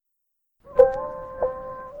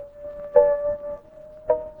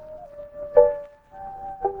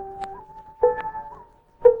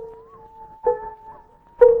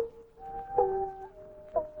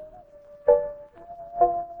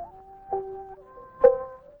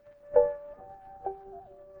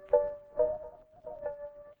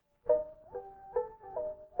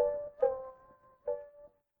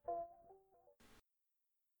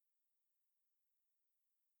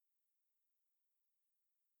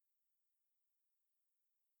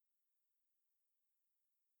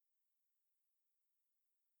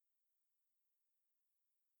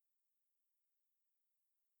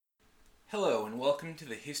Hello and welcome to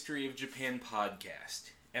the History of Japan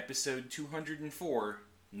podcast, episode 204,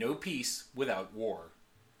 No Peace Without War.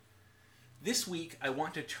 This week I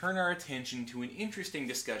want to turn our attention to an interesting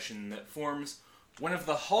discussion that forms one of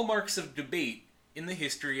the hallmarks of debate in the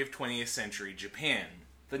history of 20th century Japan,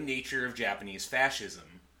 the nature of Japanese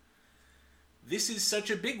fascism. This is such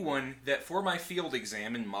a big one that for my field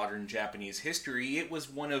exam in modern Japanese history, it was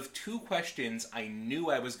one of two questions I knew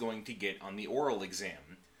I was going to get on the oral exam.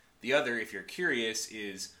 The other, if you're curious,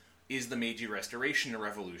 is the Meiji Restoration a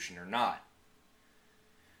revolution or not?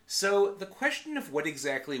 So, the question of what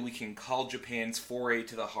exactly we can call Japan's foray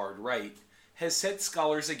to the hard right has set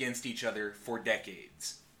scholars against each other for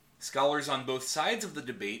decades. Scholars on both sides of the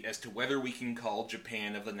debate as to whether we can call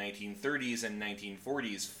Japan of the 1930s and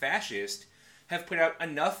 1940s fascist have put out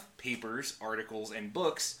enough papers, articles, and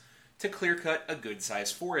books to clear-cut a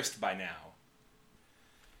good-sized forest by now.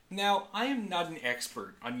 Now, I am not an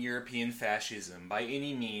expert on European fascism by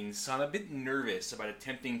any means, so I'm a bit nervous about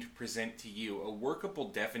attempting to present to you a workable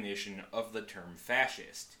definition of the term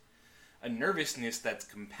fascist. A nervousness that's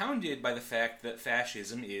compounded by the fact that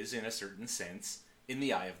fascism is, in a certain sense, in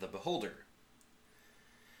the eye of the beholder.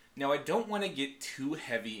 Now, I don't want to get too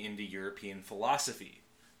heavy into European philosophy,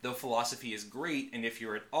 though philosophy is great, and if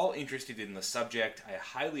you're at all interested in the subject, I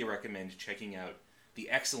highly recommend checking out the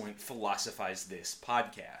excellent Philosophize This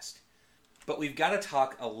podcast. But we've got to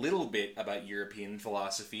talk a little bit about European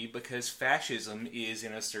philosophy because fascism is,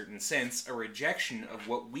 in a certain sense, a rejection of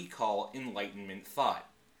what we call Enlightenment thought.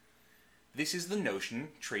 This is the notion,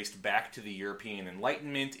 traced back to the European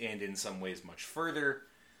Enlightenment and in some ways much further,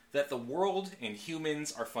 that the world and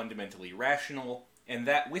humans are fundamentally rational, and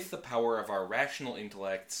that with the power of our rational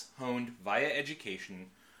intellects, honed via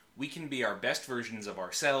education, we can be our best versions of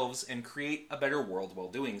ourselves and create a better world while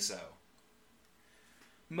doing so.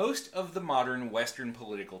 Most of the modern Western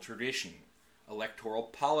political tradition, electoral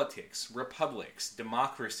politics, republics,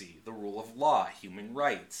 democracy, the rule of law, human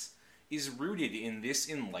rights, is rooted in this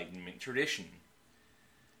Enlightenment tradition.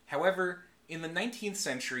 However, in the 19th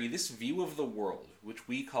century, this view of the world, which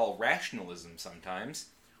we call rationalism sometimes,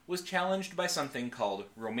 was challenged by something called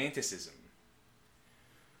Romanticism.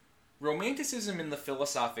 Romanticism in the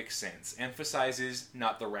philosophic sense emphasizes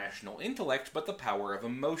not the rational intellect, but the power of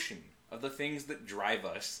emotion, of the things that drive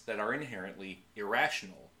us that are inherently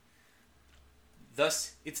irrational.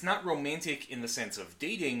 Thus, it's not romantic in the sense of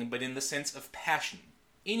dating, but in the sense of passion.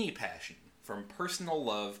 Any passion, from personal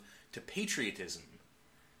love to patriotism.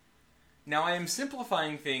 Now, I am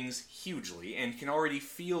simplifying things hugely, and can already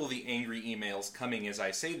feel the angry emails coming as I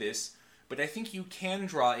say this, but I think you can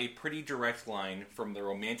draw a pretty direct line from the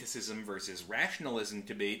Romanticism versus rationalism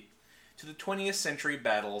debate to the 20th century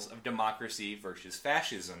battles of democracy versus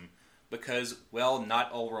fascism, because, well, not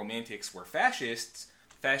all romantics were fascists,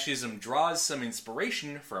 fascism draws some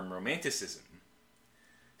inspiration from Romanticism.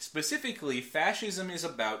 Specifically, fascism is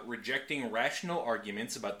about rejecting rational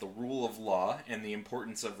arguments about the rule of law and the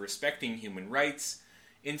importance of respecting human rights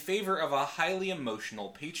in favor of a highly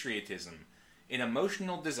emotional patriotism, an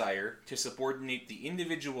emotional desire to subordinate the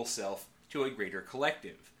individual self to a greater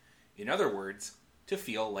collective. In other words, to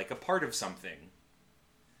feel like a part of something.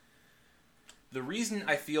 The reason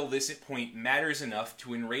I feel this point matters enough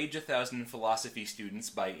to enrage 1,000 philosophy students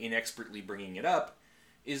by inexpertly bringing it up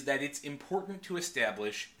is that it's important to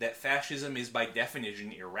establish that fascism is by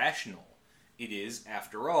definition irrational. It is,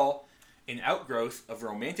 after all, an outgrowth of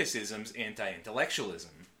Romanticism's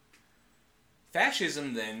anti-intellectualism.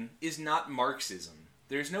 Fascism, then, is not Marxism.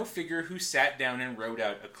 There's no figure who sat down and wrote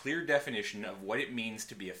out a clear definition of what it means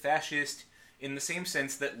to be a fascist in the same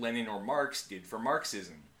sense that Lenin or Marx did for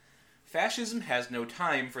Marxism. Fascism has no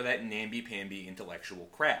time for that namby-pamby intellectual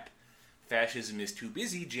crap. Fascism is too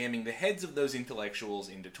busy jamming the heads of those intellectuals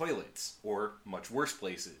into toilets, or much worse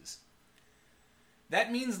places. That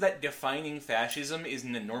means that defining fascism is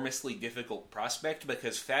an enormously difficult prospect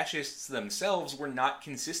because fascists themselves were not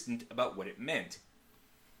consistent about what it meant.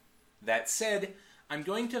 That said, I'm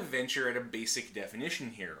going to venture at a basic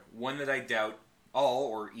definition here, one that I doubt all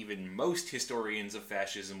or even most historians of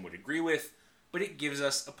fascism would agree with, but it gives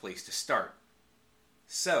us a place to start.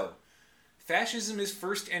 So, fascism is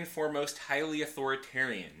first and foremost highly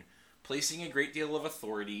authoritarian, placing a great deal of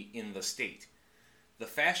authority in the state. The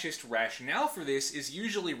fascist rationale for this is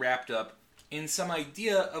usually wrapped up in some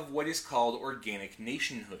idea of what is called organic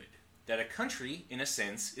nationhood, that a country, in a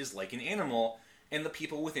sense, is like an animal, and the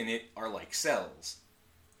people within it are like cells.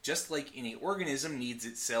 Just like any organism needs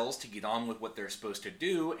its cells to get on with what they're supposed to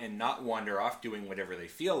do and not wander off doing whatever they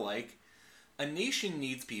feel like, a nation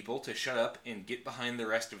needs people to shut up and get behind the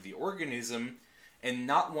rest of the organism and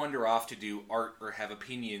not wander off to do art or have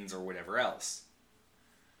opinions or whatever else.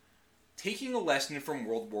 Taking a lesson from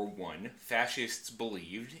World War I, fascists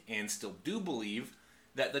believed, and still do believe,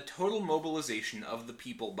 that the total mobilization of the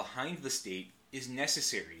people behind the state is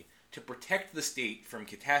necessary to protect the state from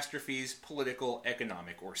catastrophes, political,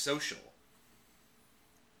 economic, or social.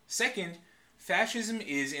 Second, fascism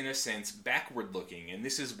is in a sense backward-looking, and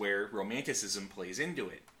this is where Romanticism plays into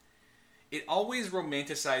it. It always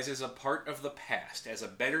romanticizes a part of the past as a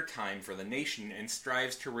better time for the nation and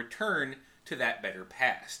strives to return to that better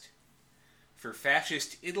past. For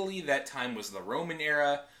fascist Italy, that time was the Roman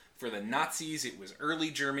era. For the Nazis, it was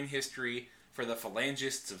early German history. For the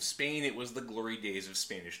Phalangists of Spain, it was the glory days of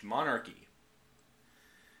Spanish monarchy.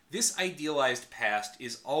 This idealized past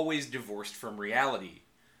is always divorced from reality.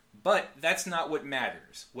 But that's not what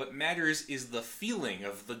matters. What matters is the feeling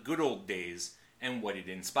of the good old days and what it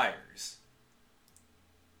inspires.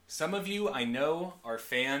 Some of you, I know, are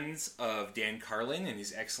fans of Dan Carlin and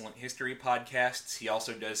his excellent history podcasts. He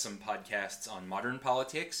also does some podcasts on modern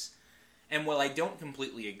politics. And while I don't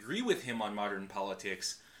completely agree with him on modern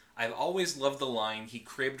politics, I've always loved the line he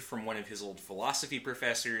cribbed from one of his old philosophy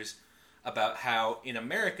professors about how, in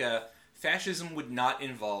America, fascism would not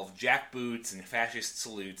involve jackboots and fascist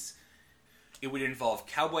salutes. It would involve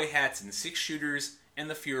cowboy hats and six-shooters, and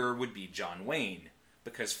the Fuhrer would be John Wayne.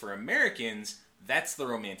 Because for Americans, that's the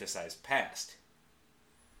romanticized past.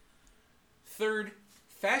 Third,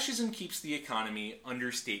 fascism keeps the economy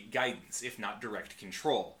under state guidance, if not direct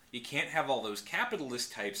control. You can't have all those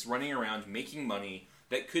capitalist types running around making money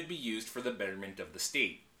that could be used for the betterment of the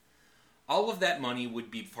state. All of that money would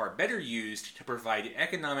be far better used to provide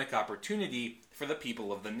economic opportunity for the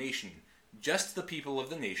people of the nation. Just the people of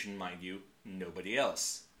the nation, mind you, nobody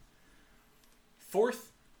else.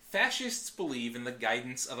 Fourth, fascists believe in the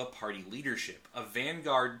guidance of a party leadership, a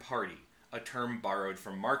vanguard party, a term borrowed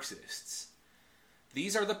from Marxists.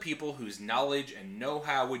 These are the people whose knowledge and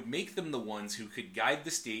know-how would make them the ones who could guide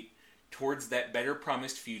the state towards that better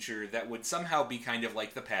promised future that would somehow be kind of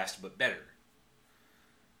like the past but better.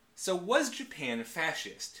 So was Japan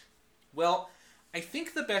fascist? Well, I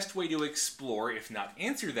think the best way to explore, if not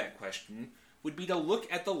answer that question, would be to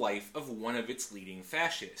look at the life of one of its leading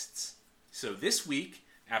fascists. So this week,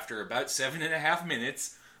 after about 7.5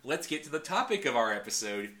 minutes, let's get to the topic of our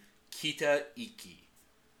episode, Kita Ikki.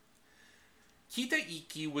 Kita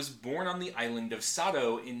Ikki was born on the island of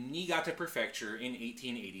Sado in Niigata Prefecture in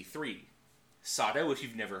 1883. Sado, if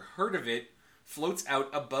you've never heard of it, floats out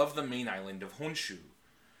above the main island of Honshu.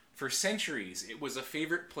 For centuries, it was a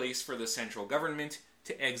favorite place for the central government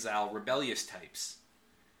to exile rebellious types.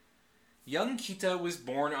 Young Kita was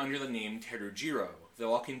born under the name Terujiro,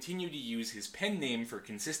 though I'll continue to use his pen name for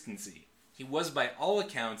consistency. He was by all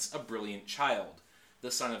accounts a brilliant child.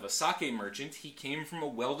 The son of a sake merchant, he came from a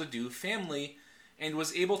well-to-do family and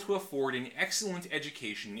was able to afford an excellent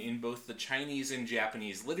education in both the Chinese and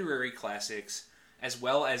Japanese literary classics, as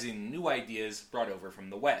well as in new ideas brought over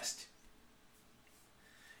from the West.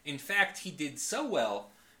 In fact, he did so well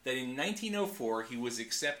that in 1904 he was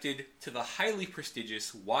accepted to the highly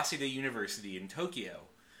prestigious Waseda University in Tokyo,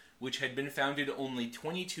 which had been founded only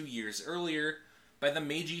 22 years earlier by the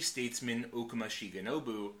Meiji statesman Okuma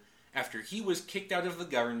Shigenobu, after he was kicked out of the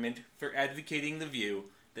government for advocating the view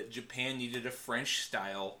that Japan needed a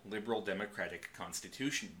French-style liberal democratic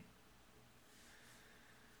constitution.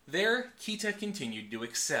 There, Kita continued to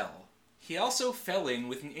excel. He also fell in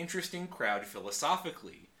with an interesting crowd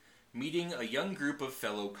philosophically, meeting a young group of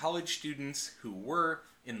fellow college students who were,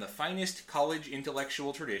 in the finest college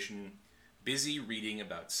intellectual tradition, busy reading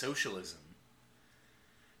about socialism.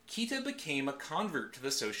 Kita became a convert to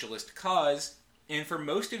the socialist cause, and for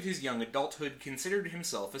most of his young adulthood considered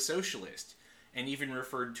himself a socialist, and even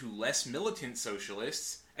referred to less militant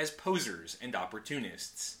socialists as posers and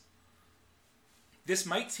opportunists. This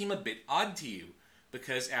might seem a bit odd to you,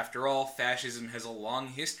 because after all, fascism has a long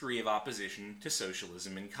history of opposition to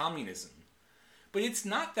socialism and communism. But it's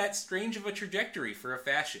not that strange of a trajectory for a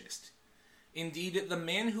fascist. Indeed, the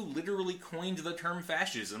man who literally coined the term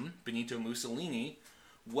fascism, Benito Mussolini,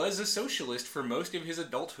 was a socialist for most of his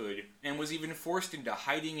adulthood, and was even forced into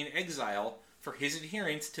hiding in exile for his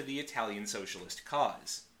adherence to the Italian socialist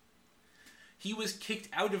cause. He was kicked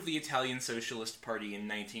out of the Italian Socialist Party in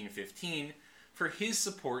 1915 for his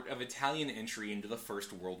support of Italian entry into the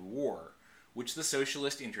First World War, which the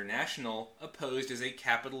Socialist International opposed as a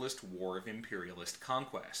capitalist war of imperialist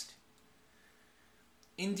conquest.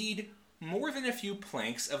 Indeed, more than a few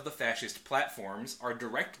planks of the fascist platforms are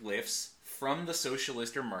direct lifts from the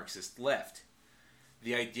socialist or Marxist left.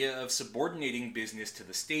 The idea of subordinating business to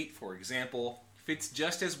the state, for example, fits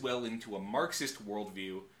just as well into a Marxist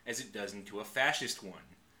worldview as it does into a fascist one.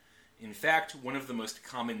 In fact, one of the most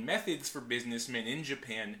common methods for businessmen in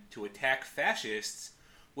Japan to attack fascists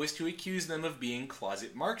was to accuse them of being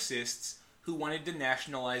closet Marxists who wanted to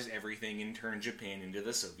nationalize everything and turn Japan into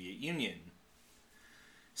the Soviet Union.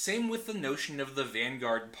 Same with the notion of the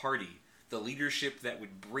vanguard party, the leadership that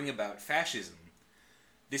would bring about fascism.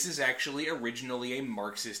 This is actually originally a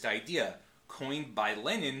Marxist idea, coined by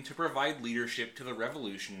Lenin to provide leadership to the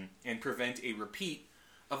revolution and prevent a repeat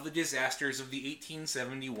of the disasters of the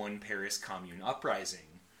 1871 Paris Commune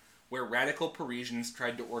uprising, where radical Parisians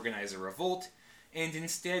tried to organize a revolt and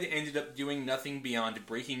instead ended up doing nothing beyond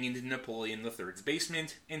breaking into Napoleon III's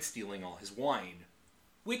basement and stealing all his wine.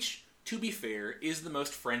 Which, to be fair, is the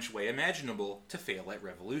most French way imaginable to fail at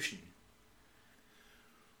revolution.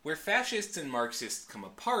 Where fascists and Marxists come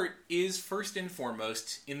apart is, first and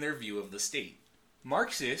foremost, in their view of the state.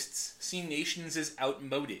 Marxists see nations as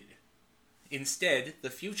outmoded. Instead, the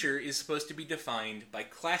future is supposed to be defined by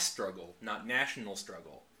class struggle, not national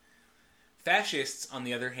struggle. Fascists, on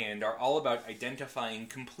the other hand, are all about identifying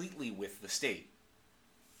completely with the state.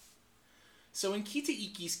 So in Kita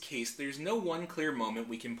Ikki's case, there's no one clear moment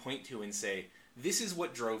we can point to and say, this is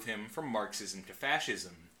what drove him from Marxism to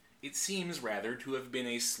fascism. It seems, rather, to have been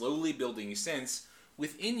a slowly building sense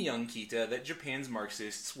within young Kita that Japan's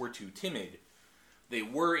Marxists were too timid. They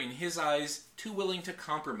were, in his eyes, too willing to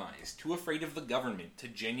compromise, too afraid of the government to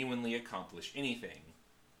genuinely accomplish anything.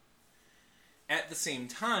 At the same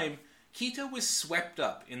time, Kita was swept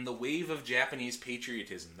up in the wave of Japanese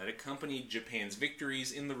patriotism that accompanied Japan's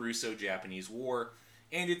victories in the Russo-Japanese War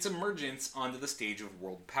and its emergence onto the stage of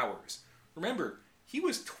world powers. Remember, he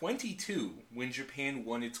was 22 when Japan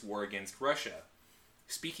won its war against Russia.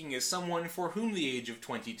 Speaking as someone for whom the age of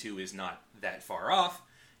 22 is not that far off,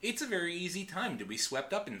 it's a very easy time to be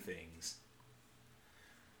swept up in things.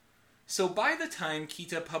 So by the time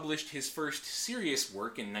Kita published his first serious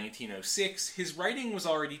work in 1906, his writing was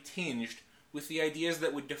already tinged with the ideas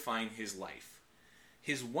that would define his life.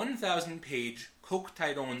 His 1,000-page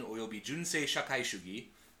Kokutairon Oyobi Junsei Shakai Shugi,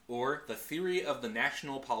 or The Theory of the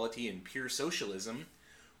National Polity and Pure Socialism,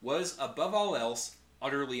 was, above all else,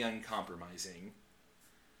 utterly uncompromising.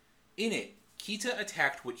 In it, Kita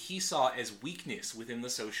attacked what he saw as weakness within the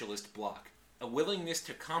socialist bloc, a willingness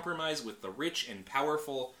to compromise with the rich and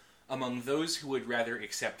powerful among those who would rather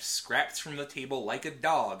accept scraps from the table like a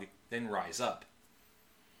dog than rise up.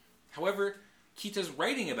 However, Kita's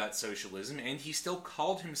writing about socialism, and he still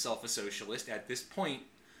called himself a socialist at this point,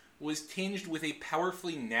 was tinged with a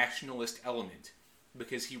powerfully nationalist element,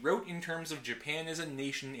 because he wrote in terms of Japan as a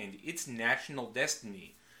nation and its national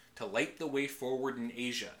destiny to light the way forward in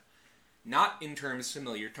Asia, not in terms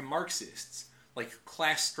familiar to Marxists, like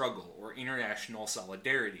class struggle or international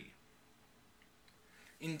solidarity.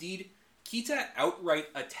 Indeed, Kita outright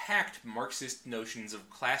attacked Marxist notions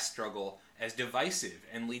of class struggle as divisive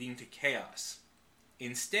and leading to chaos.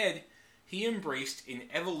 Instead, he embraced an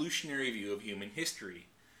evolutionary view of human history,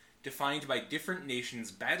 defined by different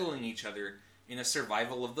nations battling each other in a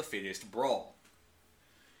survival of the fittest brawl.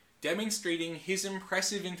 Demonstrating his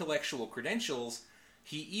impressive intellectual credentials,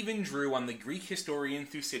 he even drew on the Greek historian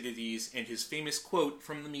Thucydides and his famous quote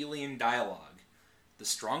from the Melian Dialogue, "The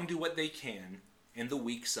strong do what they can, and the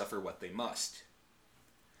weak suffer what they must."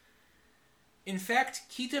 In fact,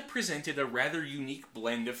 Kita presented a rather unique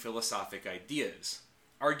blend of philosophic ideas,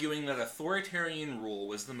 arguing that authoritarian rule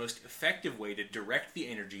was the most effective way to direct the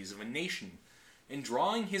energies of a nation, and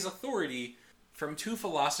drawing his authority from two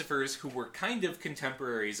philosophers who were kind of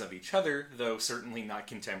contemporaries of each other, though certainly not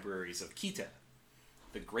contemporaries of Kita.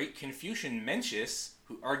 The great Confucian Mencius,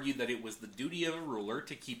 who argued that it was the duty of a ruler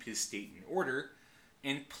to keep his state in order,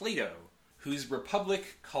 and Plato, whose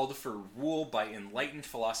Republic called for rule by enlightened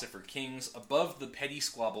philosopher kings above the petty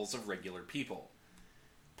squabbles of regular people.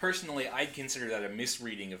 Personally, I'd consider that a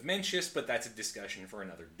misreading of Mencius, but that's a discussion for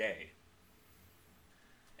another day.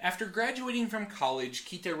 After graduating from college,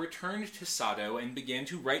 Kita returned to Sado and began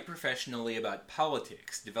to write professionally about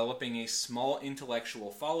politics, developing a small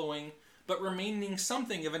intellectual following, but remaining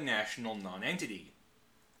something of a national nonentity.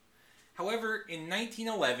 However, in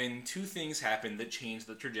 1911, two things happened that changed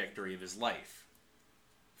the trajectory of his life.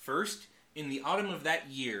 First, in the autumn of that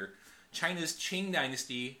year, China's Qing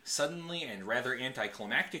dynasty suddenly and rather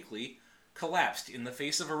anticlimactically collapsed in the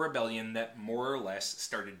face of a rebellion that more or less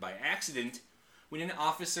started by accident when an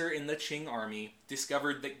officer in the Qing army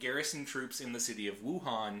discovered that garrison troops in the city of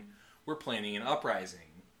Wuhan were planning an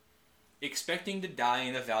uprising. Expecting to die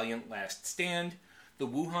in a valiant last stand, the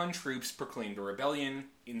Wuhan troops proclaimed a rebellion.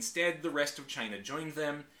 Instead, the rest of China joined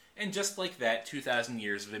them, and just like that, 2,000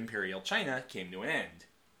 years of Imperial China came to an end.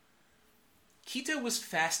 Kita was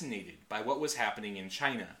fascinated by what was happening in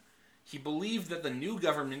China. He believed that the new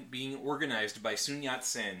government being organized by Sun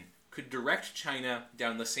Yat-sen could direct China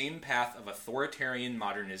down the same path of authoritarian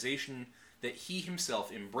modernization that he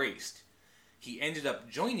himself embraced. He ended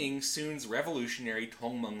up joining Sun's revolutionary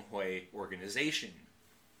Tongmenghui organization.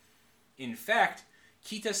 In fact,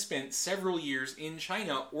 Kita spent several years in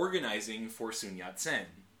China organizing for Sun Yat-sen.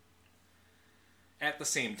 At the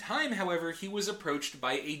same time, however, he was approached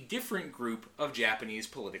by a different group of Japanese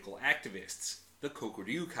political activists, the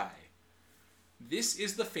Kokuryukai. This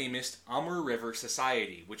is the famous Amur River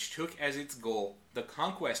Society, which took as its goal the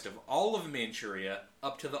conquest of all of Manchuria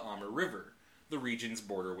up to the Amur River, the region's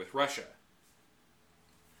border with Russia.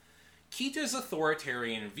 Kita's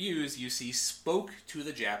authoritarian views, you see, spoke to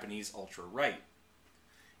the Japanese ultra-right.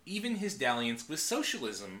 Even his dalliance with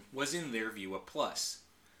socialism was in their view a plus.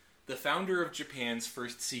 The founder of Japan's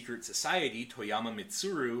first secret society, Toyama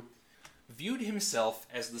Mitsuru, viewed himself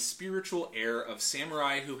as the spiritual heir of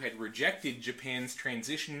samurai who had rejected Japan's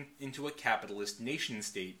transition into a capitalist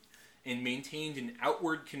nation-state and maintained an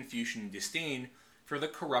outward Confucian disdain for the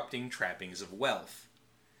corrupting trappings of wealth.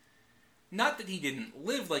 Not that he didn't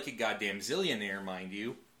live like a goddamn zillionaire, mind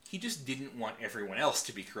you, he just didn't want everyone else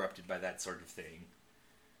to be corrupted by that sort of thing.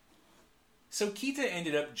 So Kita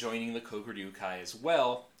ended up joining the Kokuryukai as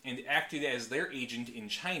well, and acted as their agent in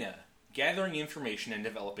China, gathering information and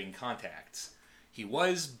developing contacts. He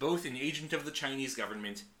was both an agent of the Chinese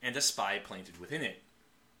government and a spy planted within it.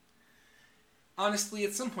 Honestly,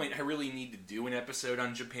 at some point I really need to do an episode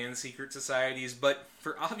on Japan's secret societies, but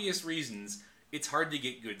for obvious reasons, it's hard to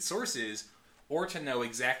get good sources, or to know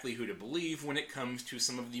exactly who to believe when it comes to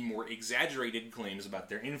some of the more exaggerated claims about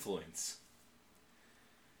their influence.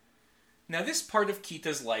 Now, this part of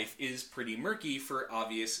Kita's life is pretty murky for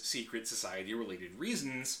obvious secret society-related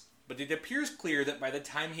reasons, but it appears clear that by the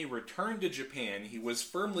time he returned to Japan, he was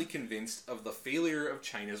firmly convinced of the failure of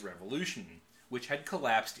China's revolution, which had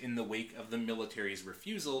collapsed in the wake of the military's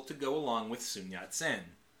refusal to go along with Sun Yat-sen.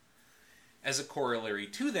 As a corollary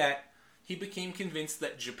to that, he became convinced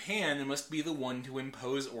that Japan must be the one to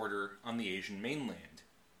impose order on the Asian mainland.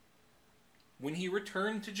 When he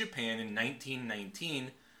returned to Japan in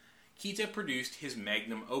 1919, Kita produced his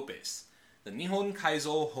magnum opus, the Nihon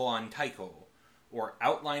Kaizo Hoan Taiko, or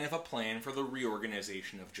Outline of a Plan for the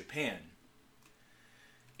Reorganization of Japan.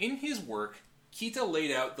 In his work, Kita laid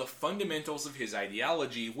out the fundamentals of his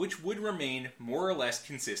ideology, which would remain more or less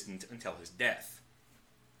consistent until his death.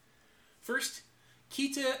 First,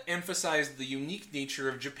 Kita emphasized the unique nature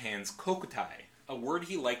of Japan's kokutai, a word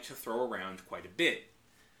he liked to throw around quite a bit.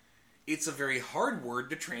 It's a very hard word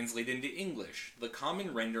to translate into English. The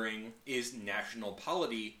common rendering is national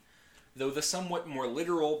polity, though the somewhat more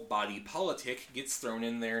literal body politic gets thrown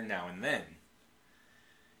in there now and then.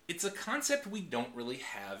 It's a concept we don't really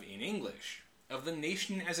have in English, of the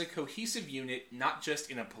nation as a cohesive unit not just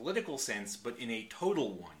in a political sense, but in a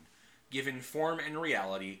total one, given form and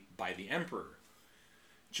reality by the emperor.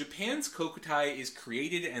 Japan's kokutai is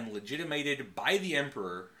created and legitimated by the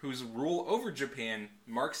emperor, whose rule over Japan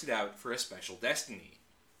marks it out for a special destiny.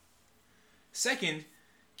 Second,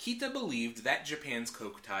 Kita believed that Japan's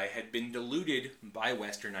kokutai had been diluted by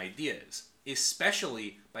Western ideas,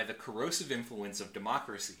 especially by the corrosive influence of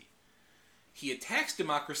democracy. He attacks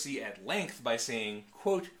democracy at length by saying,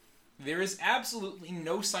 quote, "There is absolutely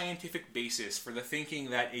no scientific basis for the thinking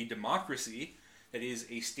that a democracy, that is,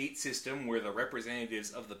 a state system where the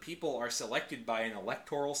representatives of the people are selected by an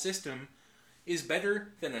electoral system, is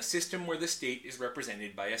better than a system where the state is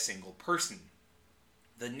represented by a single person.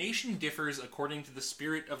 The nation differs according to the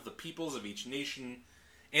spirit of the peoples of each nation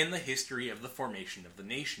and the history of the formation of the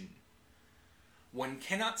nation. One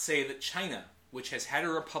cannot say that China, which has had a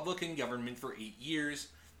republican government for 8 years,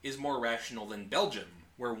 is more rational than Belgium,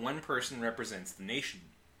 where one person represents the nation.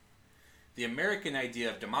 The American idea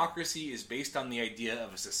of democracy is based on the idea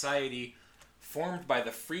of a society formed by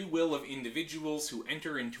the free will of individuals who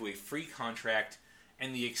enter into a free contract,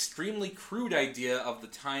 and the extremely crude idea of the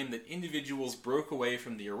time that individuals broke away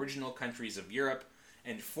from the original countries of Europe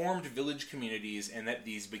and formed village communities, and that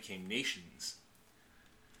these became nations.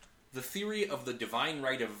 The theory of the divine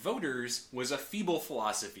right of voters was a feeble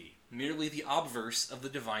philosophy, merely the obverse of the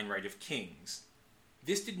divine right of kings.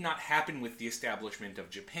 This did not happen with the establishment of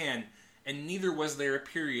Japan, and neither was there a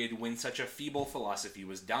period when such a feeble philosophy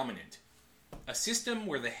was dominant. A system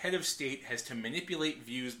where the head of state has to manipulate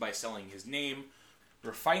views by selling his name,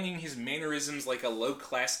 refining his mannerisms like a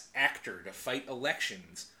low-class actor to fight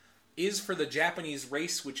elections, is for the Japanese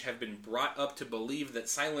race, which have been brought up to believe that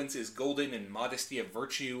silence is golden and modesty a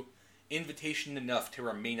virtue, invitation enough to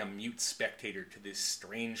remain a mute spectator to this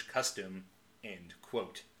strange custom." End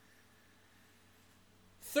quote.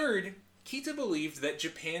 Third, Kita believed that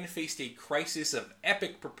Japan faced a crisis of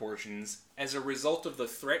epic proportions as a result of the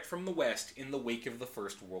threat from the West in the wake of the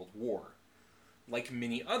First World War. Like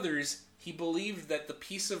many others, he believed that the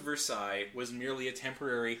Peace of Versailles was merely a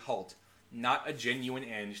temporary halt, not a genuine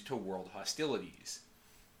end to world hostilities.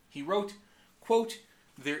 He wrote, quote,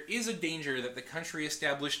 "There is a danger that the country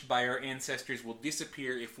established by our ancestors will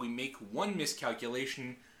disappear if we make one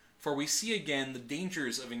miscalculation, for we see again the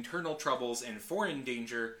dangers of internal troubles and foreign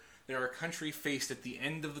danger that our country faced at the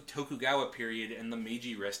end of the Tokugawa period and the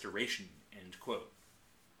Meiji Restoration." End quote.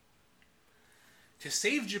 To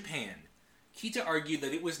save Japan, Kita argued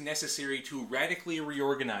that it was necessary to radically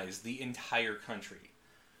reorganize the entire country.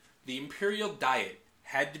 The imperial diet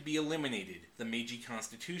had to be eliminated, the Meiji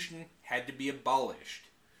Constitution had to be abolished.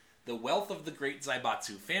 The wealth of the great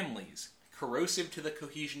Zaibatsu families, corrosive to the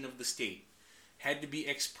cohesion of the state, had to be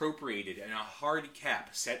expropriated and a hard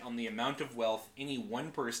cap set on the amount of wealth any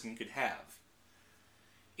one person could have.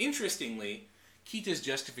 Interestingly, Kita's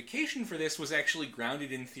justification for this was actually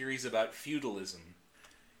grounded in theories about feudalism.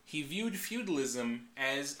 He viewed feudalism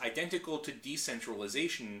as identical to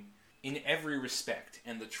decentralization in every respect,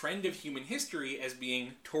 and the trend of human history as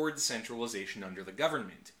being towards centralization under the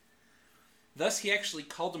government. Thus, he actually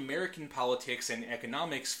called American politics and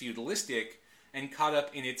economics feudalistic, and caught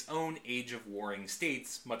up in its own age of warring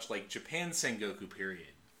states, much like Japan's Sengoku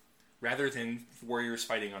period. Rather than warriors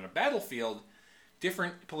fighting on a battlefield,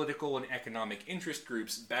 different political and economic interest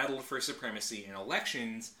groups battled for supremacy in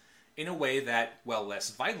elections in a way that, while less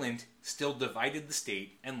violent, still divided the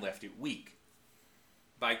state and left it weak.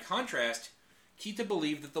 By contrast, Kita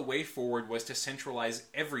believed that the way forward was to centralize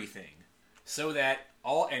everything, so that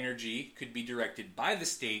all energy could be directed by the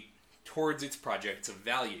state towards its projects of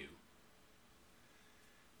value.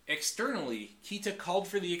 Externally, Kita called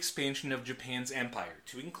for the expansion of Japan's empire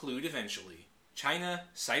to include, eventually, China,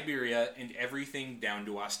 Siberia, and everything down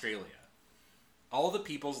to Australia. All the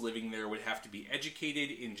peoples living there would have to be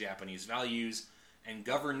educated in Japanese values and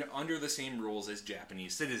governed under the same rules as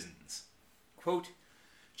Japanese citizens. Quote,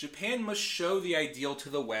 "Japan must show the ideal to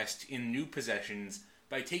the West in new possessions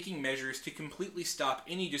by taking measures to completely stop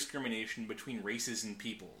any discrimination between races and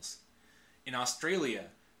peoples. In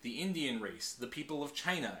Australia, the Indian race, the people of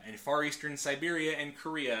China, and far eastern Siberia and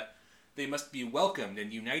Korea, they must be welcomed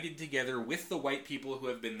and united together with the white people who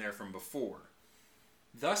have been there from before.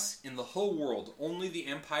 Thus, in the whole world, only the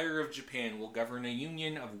Empire of Japan will govern a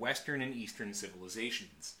union of Western and Eastern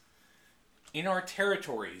civilizations. In our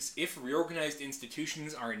territories, if reorganized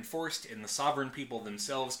institutions are enforced and the sovereign people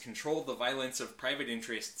themselves control the violence of private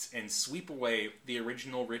interests and sweep away the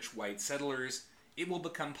original rich white settlers, it will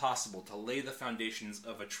become possible to lay the foundations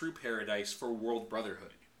of a true paradise for world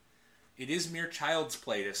brotherhood. It is mere child's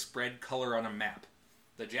play to spread color on a map.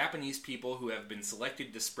 The Japanese people who have been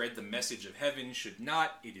selected to spread the message of heaven should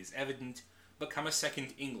not, it is evident, become a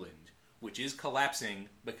second England, which is collapsing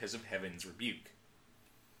because of heaven's rebuke."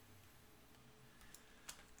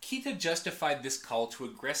 Kita justified this call to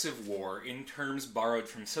aggressive war in terms borrowed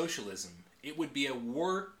from socialism. It would be a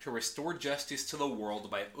war to restore justice to the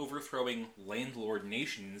world by overthrowing landlord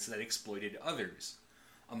nations that exploited others,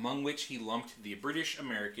 among which he lumped the British,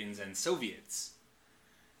 Americans, and Soviets.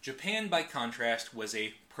 Japan, by contrast, was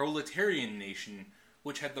a proletarian nation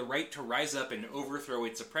which had the right to rise up and overthrow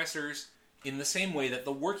its oppressors in the same way that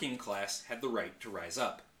the working class had the right to rise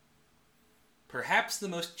up. Perhaps the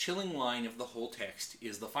most chilling line of the whole text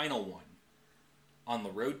is the final one. On the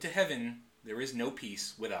road to heaven, there is no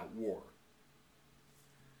peace without war.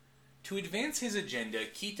 To advance his agenda,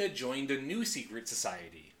 Kita joined a new secret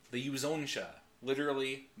society, the Yuzonsha,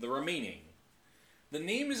 literally, the remaining. The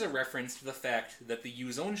name is a reference to the fact that the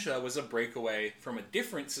Yuzonsha was a breakaway from a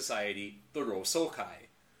different society, the Rosokai.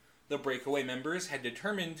 The breakaway members had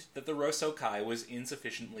determined that the Rosokai was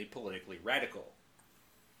insufficiently politically radical.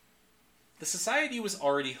 The society was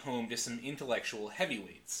already home to some intellectual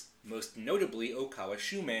heavyweights, most notably Okawa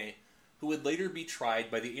Shumei, who would later be tried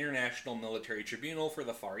by the International Military Tribunal for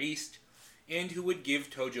the Far East, and who would give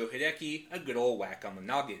Tojo Hideki a good old whack on the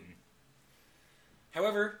noggin.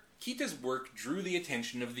 However, Kita's work drew the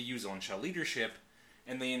attention of the Yuzonsha leadership,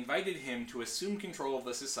 and they invited him to assume control of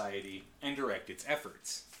the society and direct its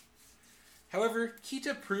efforts. However,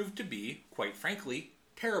 Kita proved to be, quite frankly,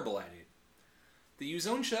 terrible at it. The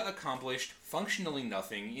Yuzonsha accomplished functionally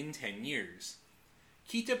nothing in 10 years.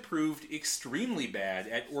 Kita proved extremely bad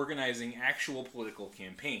at organizing actual political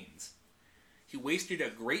campaigns. he wasted a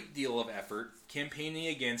great deal of effort campaigning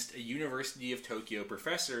against a University of Tokyo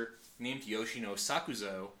professor named Yoshino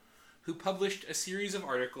Sakuzo, who published a series of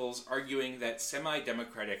articles arguing that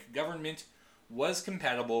semi-democratic government was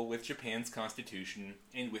compatible with Japan's constitution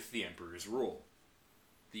and with the emperor's rule.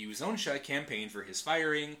 The Uzonsha campaigned for his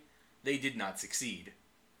firing. They did not succeed.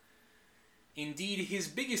 Indeed, his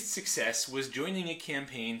biggest success was joining a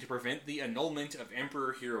campaign to prevent the annulment of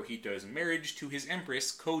Emperor Hirohito's marriage to his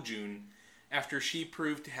empress Kojun after she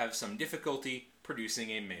proved to have some difficulty producing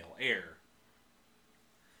a male heir.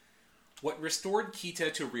 What restored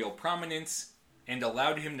Kita to real prominence and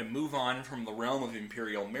allowed him to move on from the realm of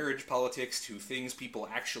imperial marriage politics to things people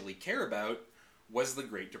actually care about was the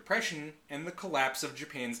Great Depression and the collapse of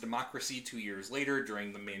Japan's democracy 2 years later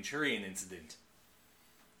during the Manchurian incident.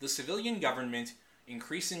 The civilian government,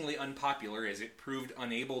 increasingly unpopular as it proved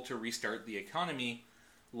unable to restart the economy,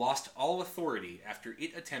 lost all authority after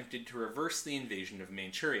it attempted to reverse the invasion of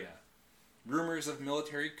Manchuria. Rumors of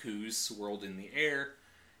military coups swirled in the air,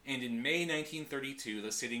 and in May 1932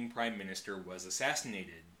 the sitting prime minister was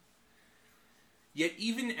assassinated. Yet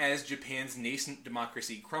even as Japan's nascent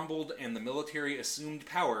democracy crumbled and the military assumed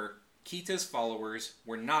power, Kita's followers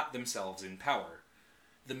were not themselves in power.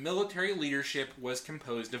 The military leadership was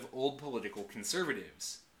composed of old political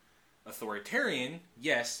conservatives. Authoritarian,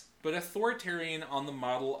 yes, but authoritarian on the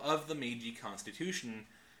model of the Meiji Constitution,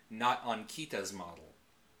 not on Kita's model.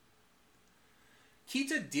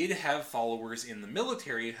 Kita did have followers in the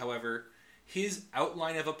military, however. His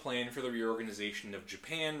outline of a plan for the reorganization of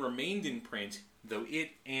Japan remained in print, though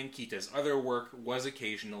it and Kita's other work was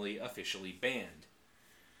occasionally officially banned.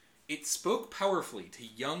 It spoke powerfully to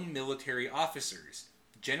young military officers,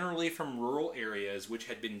 generally from rural areas which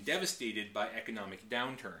had been devastated by economic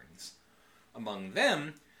downturns. Among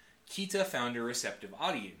them, Kita found a receptive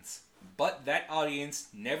audience, but that audience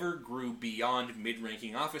never grew beyond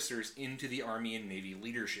mid-ranking officers into the Army and Navy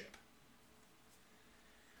leadership.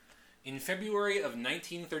 In February of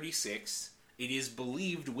 1936, it is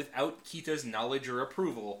believed without Kita's knowledge or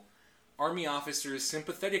approval, Army officers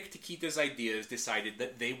sympathetic to Kita's ideas decided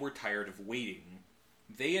that they were tired of waiting.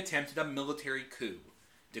 They attempted a military coup,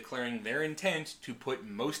 declaring their intent to put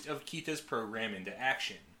most of Kita's program into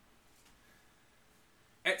action.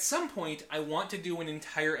 At some point, I want to do an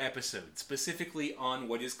entire episode specifically on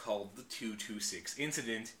what is called the 226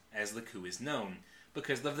 incident, as the coup is known,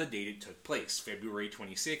 because of the date it took place, February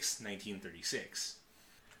 26, 1936.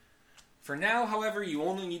 For now, however, you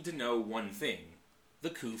only need to know one thing.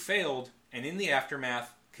 The coup failed, and in the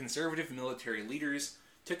aftermath, conservative military leaders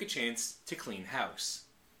took a chance to clean house.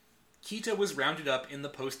 Kita was rounded up in the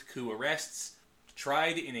post-coup arrests,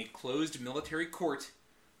 tried in a closed military court,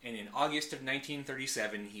 and in August of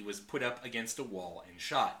 1937 he was put up against a wall and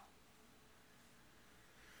shot.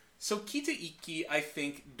 So Kita Ikki, I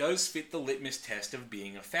think, does fit the litmus test of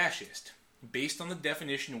being a fascist. Based on the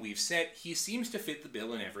definition we've set, he seems to fit the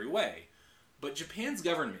bill in every way. But Japan's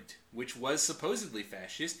government, which was supposedly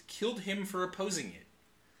fascist, killed him for opposing it.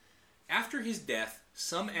 After his death,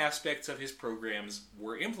 some aspects of his programs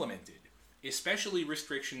were implemented, especially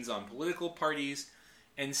restrictions on political parties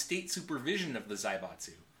and state supervision of the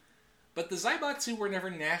zaibatsu. But the zaibatsu were never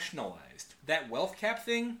nationalized. That wealth cap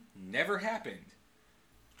thing never happened.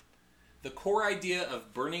 The core idea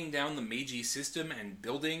of burning down the Meiji system and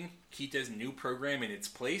building Kita's new program in its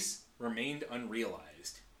place remained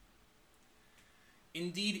unrealized.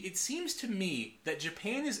 Indeed, it seems to me that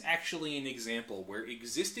Japan is actually an example where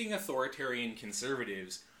existing authoritarian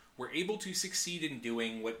conservatives were able to succeed in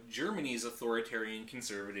doing what Germany's authoritarian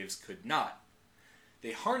conservatives could not.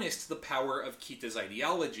 They harnessed the power of Kita's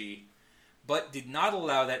ideology, but did not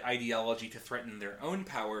allow that ideology to threaten their own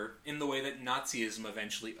power in the way that Nazism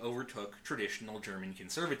eventually overtook traditional German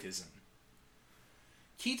conservatism.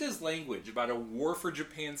 Kita's language about a war for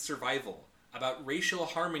Japan's survival, about racial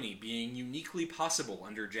harmony being uniquely possible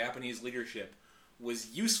under Japanese leadership,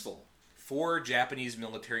 was useful for Japanese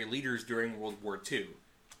military leaders during World War II.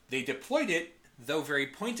 They deployed it, though very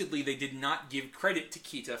pointedly they did not give credit to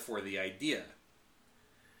Kita for the idea.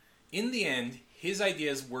 In the end, his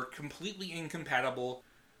ideas were completely incompatible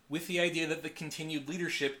with the idea that the continued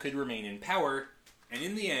leadership could remain in power, and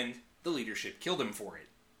in the end, the leadership killed him for it.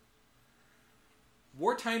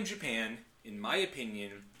 Wartime Japan, in my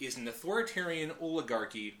opinion, is an authoritarian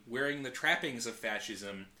oligarchy wearing the trappings of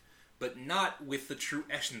fascism, but not with the true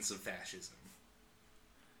essence of fascism.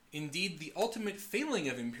 Indeed, the ultimate failing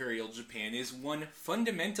of Imperial Japan is one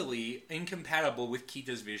fundamentally incompatible with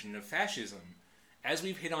Kita's vision of fascism. As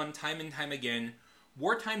we've hit on time and time again,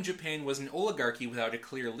 wartime Japan was an oligarchy without a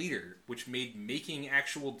clear leader, which made making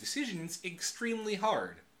actual decisions extremely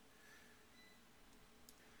hard.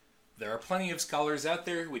 There are plenty of scholars out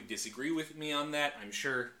there who would disagree with me on that, I'm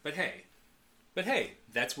sure, but hey,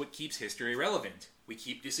 that's what keeps history relevant. We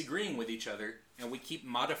keep disagreeing with each other, and we keep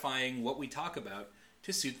modifying what we talk about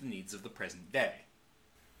to suit the needs of the present day.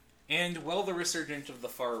 And while the resurgence of the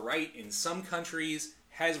far right in some countries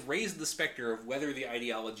has raised the specter of whether the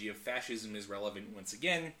ideology of fascism is relevant once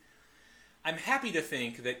again, I'm happy to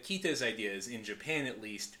think that Kita's ideas, in Japan at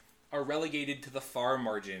least, are relegated to the far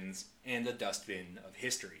margins and the dustbin of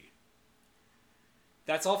history.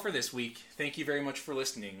 That's all for this week. Thank you very much for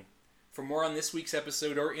listening. For more on this week's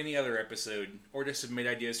episode or any other episode, or to submit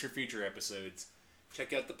ideas for future episodes,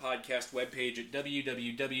 check out the podcast webpage at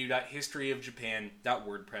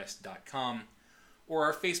www.historyofjapan.wordpress.com or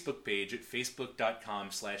our Facebook page at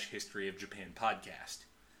facebook.com/historyofjapanpodcast.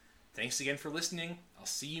 Thanks again for listening. I'll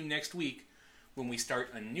see you next week when we start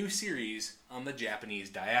a new series on the Japanese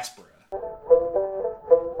diaspora.